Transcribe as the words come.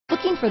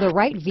Looking for the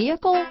right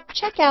vehicle?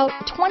 Check out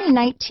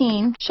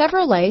 2019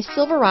 Chevrolet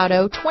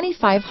Silverado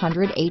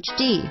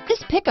 2500HD.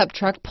 This pickup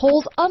truck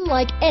pulls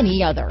unlike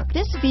any other.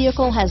 This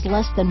vehicle has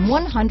less than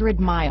 100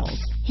 miles.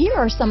 Here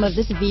are some of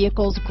this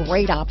vehicle's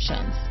great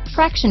options: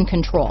 traction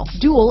control,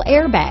 dual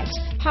airbags,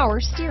 power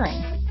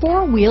steering,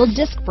 four-wheel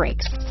disc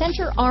brakes,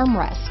 center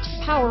armrest,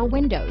 power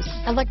windows,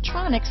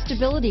 electronic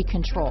stability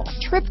control,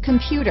 trip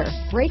computer,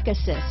 brake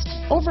assist,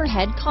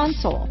 overhead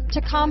console,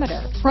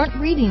 tachometer, front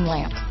reading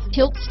lamps,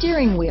 tilt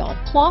steering wheel,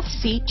 cloth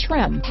seat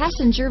trim,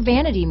 passenger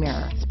vanity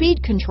mirror,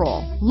 speed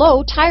control,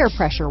 low tire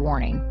pressure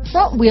warning,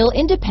 front wheel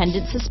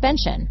independent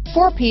suspension,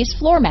 4-piece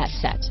floor mat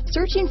set.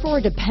 Searching for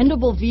a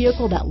dependable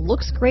vehicle that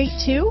looks great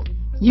too?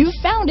 You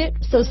found it,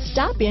 so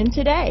stop in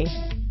today.